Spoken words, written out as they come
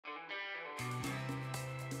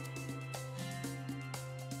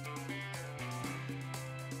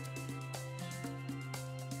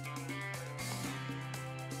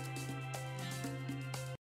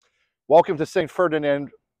Welcome to St. Ferdinand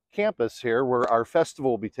campus here, where our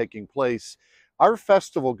festival will be taking place. Our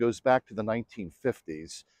festival goes back to the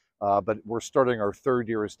 1950s, but we're starting our third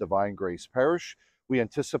year as Divine Grace Parish. We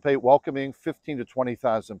anticipate welcoming 15 to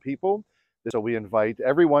 20,000 people. So we invite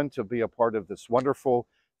everyone to be a part of this wonderful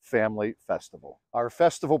family festival. Our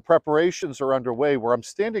festival preparations are underway. Where I'm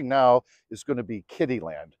standing now is going to be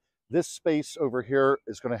Kiddieland. This space over here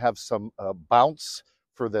is going to have some bounce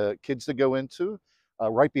for the kids to go into.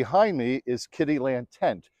 Right behind me is Kiddieland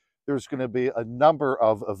tent. There's going to be a number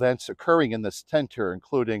of events occurring in this tent here,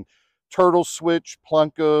 including Turtle Switch,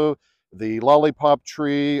 Plunko, the Lollipop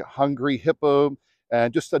Tree, Hungry Hippo,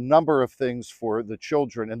 and just a number of things for the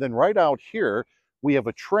children. And then right out here, we have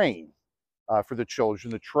a train for the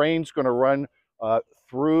children. The train's going to run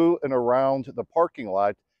through and around the parking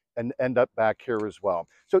lot and end up back here as well.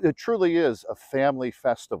 So it truly is a family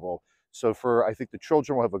festival. So I think the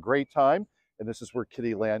children will have a great time. And this is where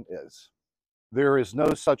Kiddieland is. There is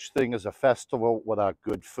no such thing as a festival without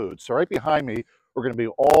good food. So right behind me, we're going to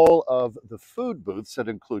be all of the food booths that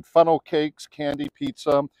include funnel cakes, candy,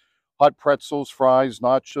 pizza, hot pretzels, fries,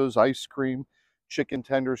 nachos, ice cream, chicken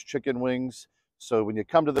tenders, chicken wings. So when you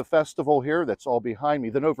come to the festival here, that's all behind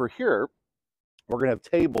me. Then over here, we're going to have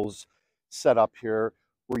tables set up here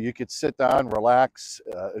where you could sit down, relax,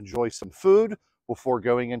 enjoy some food before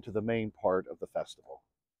going into the main part of the festival.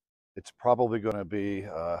 It's probably going to be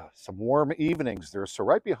some warm evenings there. So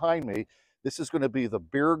right behind me, this is going to be the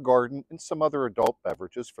beer garden and some other adult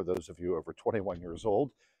beverages for those of you over 21 years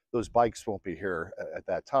old. Those bikes won't be here at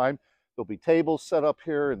that time. There'll be tables set up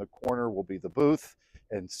here. In the corner will be the booth,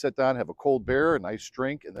 and sit down, have a cold beer, a nice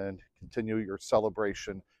drink, and then continue your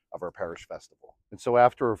celebration of our parish festival. And so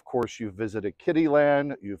after, of course, you've visited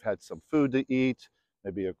Kiddieland, you've had some food to eat,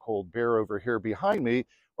 maybe a cold beer over here behind me,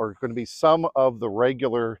 are going to be some of the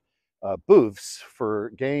regular booths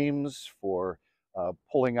for games, for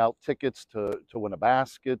pulling out tickets to win a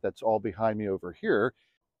basket. That's all behind me over here.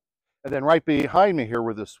 And then right behind me here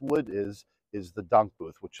where this wood is the dunk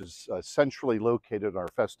booth, which is centrally located in our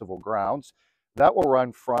festival grounds. That will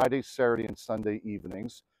run Friday, Saturday, and Sunday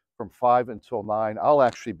evenings from 5 until 9. I'll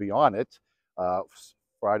actually be on it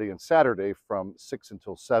Friday and Saturday from 6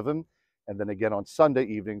 until 7, and then again on Sunday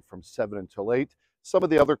evening from 7 until 8. Some of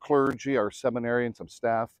the other clergy, our seminarians, some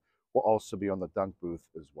staff, will also be on the dunk booth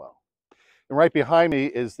as well. And right behind me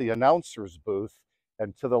is the announcer's booth.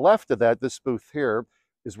 And to the left of that, this booth here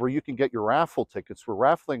is where you can get your raffle tickets. We're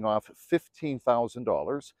raffling off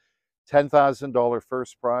 $15,000, $10,000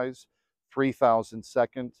 first prize, $3,000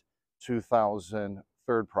 second, $2,000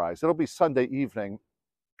 third prize. It'll be Sunday evening.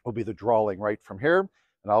 Will be the drawing right from here,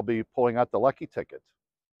 and I'll be pulling out the lucky ticket.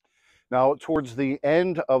 Now, towards the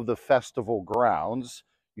end of the festival grounds,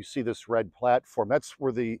 you see this red platform. That's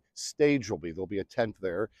where the stage will be. There'll be a tent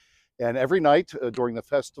there. And every night during the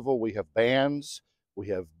festival, we have bands, we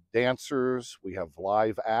have dancers, we have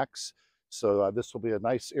live acts. So this will be a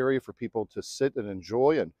nice area for people to sit and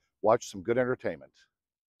enjoy and watch some good entertainment.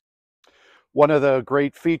 One of the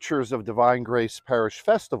great features of Divine Grace Parish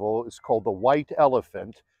Festival is called the White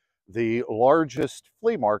Elephant, the largest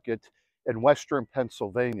flea market in Western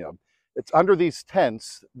Pennsylvania. It's under these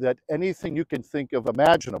tents that anything you can think of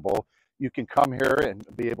imaginable, you can come here and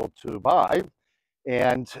be able to buy.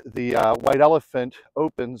 And the White Elephant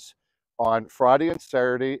opens on Friday and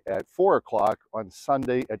Saturday at 4 o'clock, on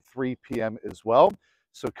Sunday at 3 p.m. as well.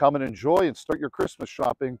 So come and enjoy and start your Christmas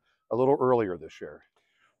shopping a little earlier this year.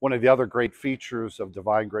 One of the other great features of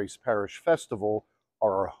Divine Grace Parish Festival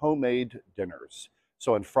are our homemade dinners.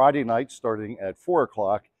 So on Friday night, starting at 4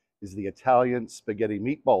 o'clock, is the Italian spaghetti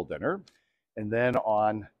meatball dinner. And then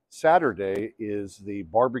on Saturday is the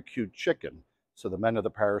barbecued chicken. So the men of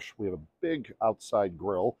the parish, we have a big outside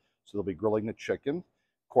grill. So they'll be grilling the chicken,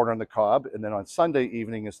 corn on the cob. And then on Sunday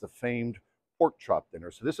evening is the famed pork chop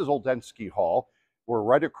dinner. So this is Oldensky Hall. We're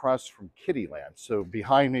right across from Kiddieland. So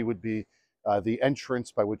behind me would be the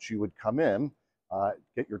entrance by which you would come in,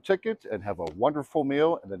 get your ticket and have a wonderful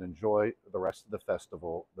meal, and then enjoy the rest of the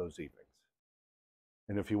festival those evenings.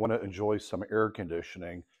 And if you want to enjoy some air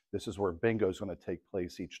conditioning, this is where bingo is going to take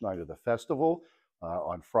place each night of the festival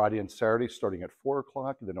on Friday and Saturday, starting at 4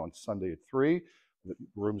 o'clock, and then on Sunday at 3. The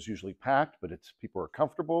room's usually packed, but people are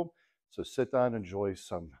comfortable. So sit down, enjoy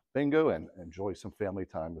some bingo, and enjoy some family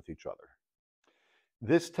time with each other.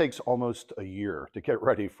 This takes almost a year to get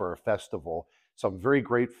ready for a festival. So I'm very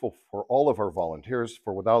grateful for all of our volunteers,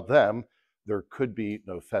 for without them, there could be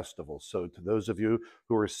no festival. So to those of you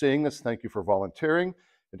who are seeing this, thank you for volunteering.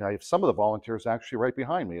 And I have some of the volunteers actually right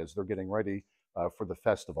behind me as they're getting ready for the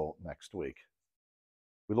festival next week.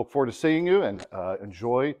 We look forward to seeing you, and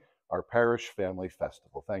enjoy our Parish Family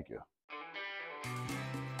Festival. Thank you.